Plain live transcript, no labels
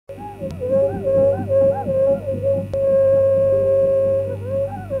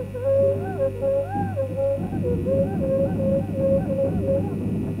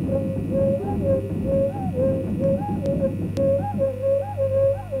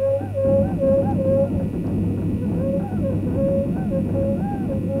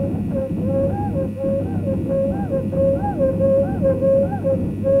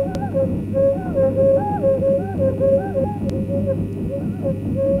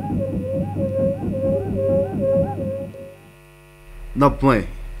Napmai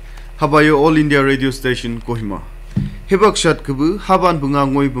Habayo All India Radio Station Kohima Hebak Shat Kubu Haban Bunga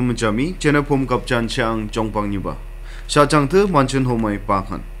Ngoi Bumjami Jenapom Kapchan Chang Jongpang Niba Shachang Te Manchun Homai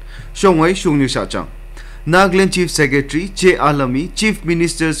Panghan Shongwai Shungni Shachang Nagaland Chief Secretary J. Alami Chief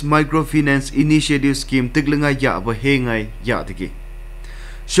Minister's Microfinance Initiative Scheme Tiglinga Ya Bahengai Yadiki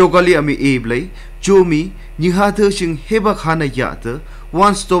Shokali Ami Eblay Jomi Nihatha Shing Hebak Hana Yata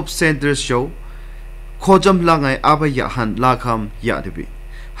One Stop Center Show Khojam Langai Aba Yahan Lakam Yadibi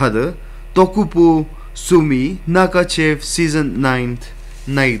Hada Tokupu Sumi Naga Chef Season 9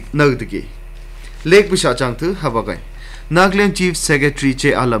 Nagdagi Lake Bishachang Tu Habagai Nagaland Chief Secretary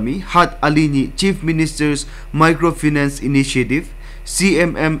J. Alami Had Alini Chief Minister's Microfinance Initiative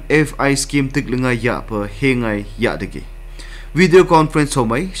CMMFI Scheme Tiglinga Yapa Hengai Yadagi Video conference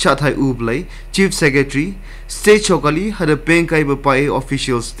homai Shathai Ublay Chief Secretary State Chokali had a Penkai Bapai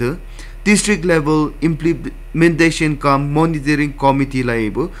officials to District level implementation kam monitoring committee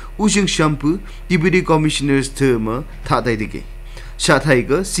laibo Ushing Shampoo Deputy Commissioners term Tatai Digi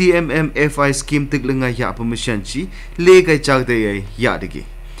Shathaiga CMMFI scheme Tiglinga Yapa Mishanchi Legai Chagday Yadigi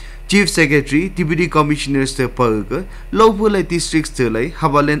Chief Secretary Deputy Commissioners ter Purga Lopulai districts terlay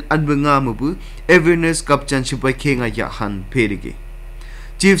Habalen Anbangamubu Awareness Kapchan Shipai Kenga Yahan Perigi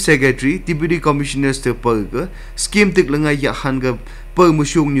Chief Secretary Deputy Commissioners ter Purga scheme Tiglinga Yahanga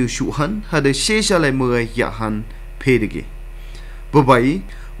Permushung New Shuhan had a Sheshalai Murai Yahan Pedigi. Bobai,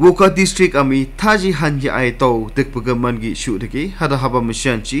 Woka District Ami Taji Hanja Aito, Tekpagamangi Shudagi, had a Haba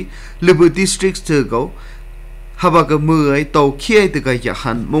Mishanchi, Libu Districts Turgo, Habaga Murai To Kia Dega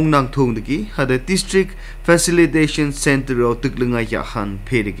Yahan, Mongnang Tungdagi, had a District Facilitation Center of Tiklinga Yahan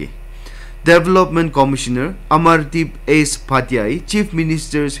Pedigi. Development Commissioner Amardeep S. Patyai, Chief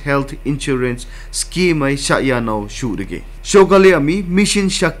Minister's Health Insurance Scheme Shayano Shudagi. Shokale Ami Mission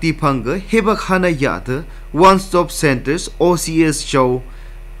Shakti Panga Hebak Hana Yata One Stop Centers OCS Show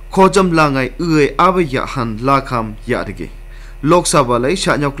Khojam Langai Ue Aba Yahan Lakam Yadagi. Lok Sabha Lai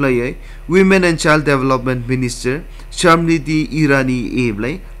Shanyoklai Women and Child Development Minister Shamniti Irani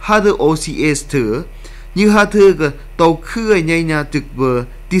Eblay had the OCS tour New Hatga Tau Kua Nyanya Tukba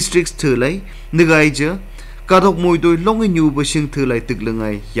Districts Turlay Nagaija Kadok Moido Long and New Bashing Turlay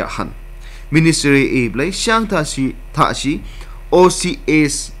Tuklangai Yahan. Ministry Eblay Shang Tashi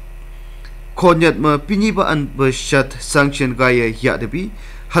OCS Konyat Ma Piniba and Bashat Sanction Gaya Yadabi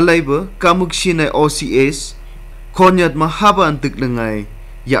Halaiba Kamukshina OCS Konyat Ma Haba and Tuklangai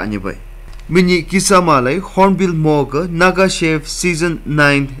Yanibai Mini Kisamalay Hornbill Moga Naga Chef Season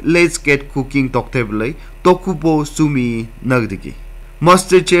 9 Let's Get Cooking Toktable Tokupu Sumi Nagdigi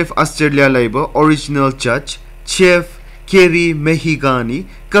Master Chef Australia Labor Original Judge Chef Kerry Mehigani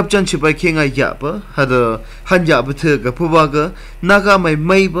Kapchan Chipai Kenga Yapa had a Hanja Bataga Pubaga Naga my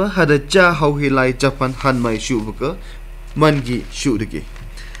Maiba had a Ja how he like Japan Han my Shubuka Mangi Shudagi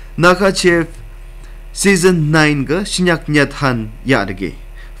Naga Chef Season 9 ga Shinyak Nyat Han Yadagi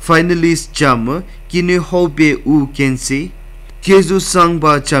Finalist Jammer Kine Hobe U Kensi Kezu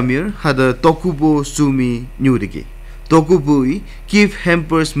Sangba Chamir had a Tokupu Sumi Nudigi Tokupui give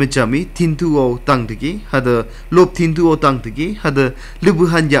hampers Machami Tintuo Tangtiki had a Lop Tintuo Tangtiki had a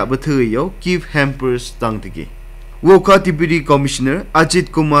Libuhanja Batayo give hampers Tangtiki. Woka Deputy Commissioner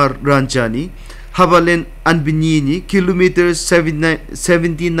Ajit Kumar Ranjani Habalen Anbinini kilometers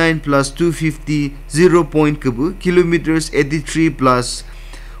 79 plus 250 0 point Kabu kilometers 83 plus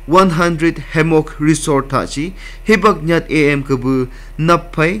 100 Hammock Resort Tachi Hebak Nyat AM Kabu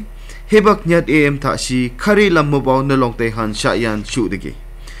Napai Hebak Nyat AM Tashi Kari Lam Mobile Nalong Tehan Shayan Shudagi.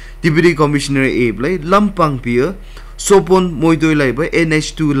 Deputy Commissioner Ablay Lampang Pier Sopon Moidoi Labor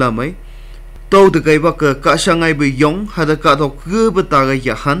NH2 Lamai Tau the Gaibaka Kashangai Be Yong had a cut of Gurbataga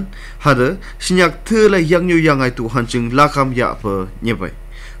Yahan had a Shinyak Tula Yang Yu Yangai to Hunching Lakam Yapa nearby.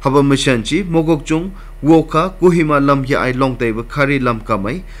 Haba Mashanchi Mogok Jung Woka Kohima Lam Ya Long Table Kari Lam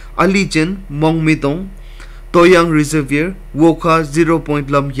Kamai Alijen Mong Mitong Toyang Reservoir Woka 0 point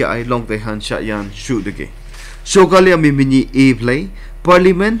Lam Yai Long Tehan Shayan Shudagi. Shogalia Mimini Eblay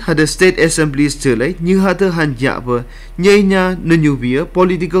Parliament had a State Assembly still New Hatter Han Yapa Nyanya Nunubia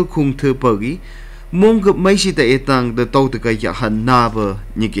Political Kung Terpagi Mong Maishita Etang the Totaka Yahan Naba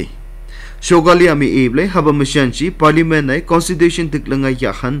Niki. Shogali ami eble haba masyanchi parliament ay constitution tiklanga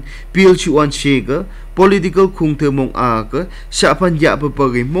yahan bill chuan shega political khungte mong aga shapan ya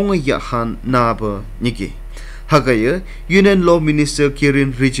pagi mong yahan naba niki. Hagaya Union Law Minister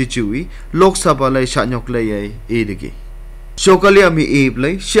Kirin Rijichui Lok Sabha lai shanyok lai edegi. Shogali ami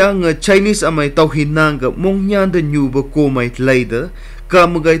eble siang Chinese amay tauhinang mong nyan de nyuba komay laida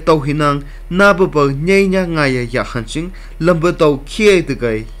kamagay tauhinang nababa nyaya ngaya yahan sing lamba tau kiay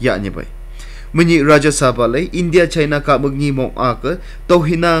tegay ya nyabay. Meni Raja Sabha lai India China kamagni mong aga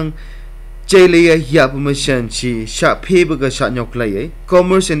tauhinang Chailaya yap masyan chi sha phebaga shanyok lai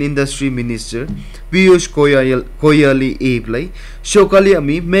Commerce and Industry Minister Piyush Goyali eblai Shogali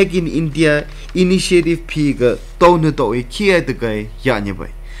ami Make in India Initiative phiga tawna tawi khia takai yanya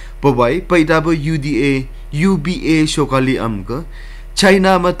bai babai paidaba UBA Shogali amga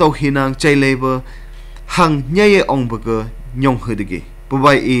China ma tawhinang chaileba hang nyaye ongbaga nyong hudege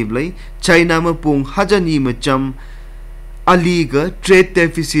babai eblai China ma pung hajani ma cham Aliga trade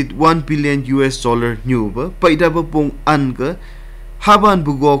deficit $1 billion nyuba paidaba pung anga haban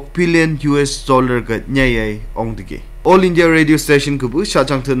bugok billion ga nyayay ongdige. All India radio station kubu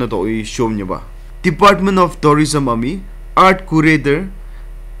shachang thana doi shom nyaba. Department of Tourism ami art curator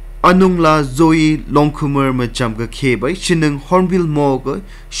Anungla Zoe Longkumar macham ga khebai shineng Hornbill Mall ga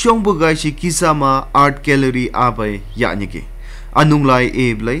shongbugai shi kisama art gallery abai yanyage. Anunglai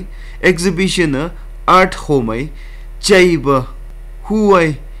eblai exhibition art homai Chaiba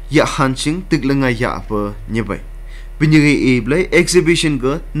huai ya hansing tiklanga ya pa nyebai. Binyagi eblai exhibition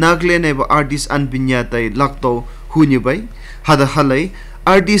ga Nagaland eba artist an binyatai lakto hu nyebai. Hada halai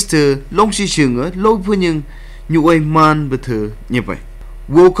artist longsi shinga lopunyang nyuai man bethe nyebai.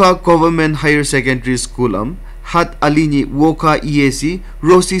 Woka Government Higher Secondary School hat alini Woka EAC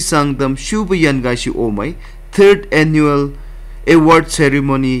Rosi Sangdam Shubayan gashi omai 3rd annual award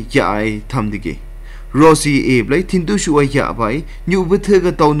ceremony ya ai thamdige. Rosi eblai tindu shuwa ya bai nyu bethe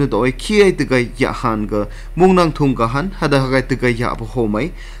tawna doi khiai taga ya han ga mongnang thung ga han hada hagai taga ya ba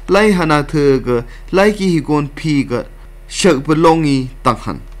homai lai hana thega lai ki higon phi ga shak belongi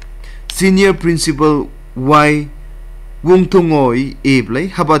tanghan. Senior Principal Y Wungthongoi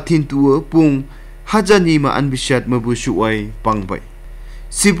eblai haba tintu pung hajani ma anbishat mabu shuai pangbai.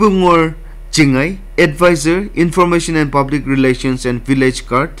 Sibungor Jingai Advisor Information and Public Relations and Village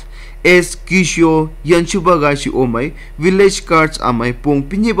Card Es Kisho Yanchuba gashi omai village cards amai pong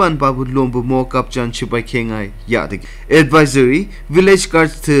pinyiban babu lombo mo kapchan chubai kengai yadik. Advisory village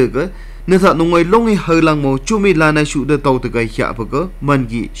cards thega natha nongoi longi halang mo chumi lana shu da tau taga yabaga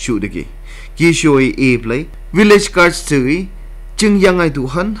mangi shu dagi. Kisho eblai village cards thegi ching yangai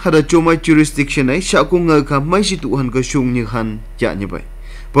tuhan hada chomai jurisdiction ai shakunga ka mai si tuhan ka shung ni han ya nyabai.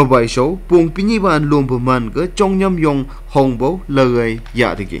 Babai show pong pinyiban lombo man ka chongyam yong hongbo lagai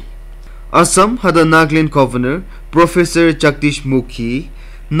yadigi. Assam hada Nagaland Governor Professor Jagdish Mukhi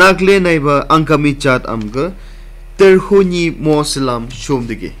Nagaland naiba angkami chat amga terhuni mo salam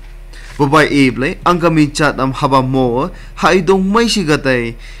shomdige. Babai eble angkami chat am haba mo haidong mai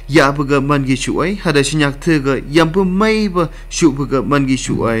sigatai yabaga mangi shuai hada sinyak thega yampu mai ba shubaga mangi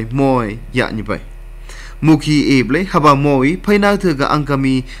shuai moi ya nibai. Mukhi eble haba moi phaina thega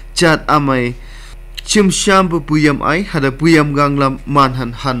angkami chat amai Chimsham Puyam ai hada Puyam Ganglam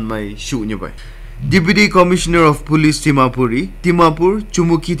Manhan Han mai shu nyabai. Deputy Commissioner of Police Dimapur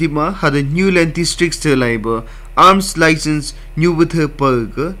Chumuki Tima hada Newland District Stelaiba Arms License New Buther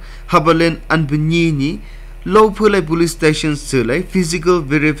Purga Habalen Anbanyini Low Pulai Police Station Stelai Physical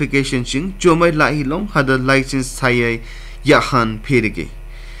Verification Sing Jomai Lahilong hada License Sayai Yahan Perige.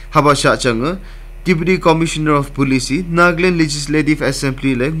 Habasha Changa Deputy Commissioner of Police Nagaland Legislative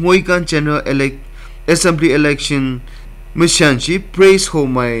Assembly like Moikan General Assembly election Mishanchi praise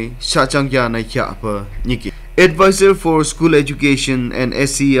homai Shachang Yana Yapa Niki. Advisor for School Education and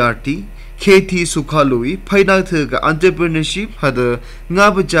SCRT KT Sukhalui Painatha Entrepreneurship hada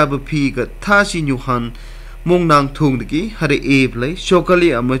Ngabajaba Piga Tashi Nyuhan Mongnang Tungdiki hada Ablay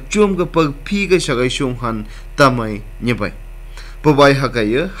Shokali ama Chumga Pag Piga Shagai Shonghan Tamai Nyabai. Babai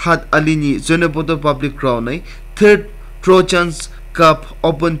Hakaya had Alini Zonaboto Public Crown 3rd Trojans Cup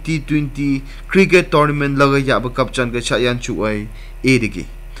Open T20 Cricket Tournament laga yaba kapchan ga chayan chuai edigi.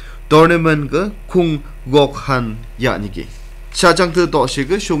 Tournament ga khung gok han yanigi. Shachang the to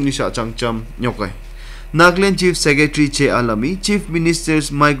shiga shungni shachang cham nyokai. Nagaland Chief Secretary Che Alami Chief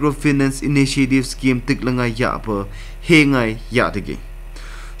Minister's Microfinance Initiative Scheme tiklanga yaba hengai yadigi.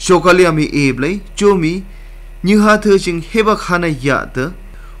 Shokali ami eblai chomi nyha thing hebak hana yada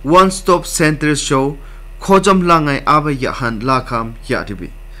one stop center show Khojam langai aba yahan lakam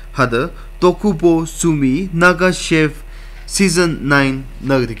yadibi. Hada Tokupu Sumi Naga Chef Season 9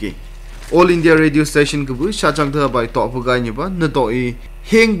 nagdigi. All India radio station kubu shachang tha bai to pugai ni ba na to I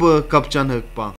heng ba kapchan hak pa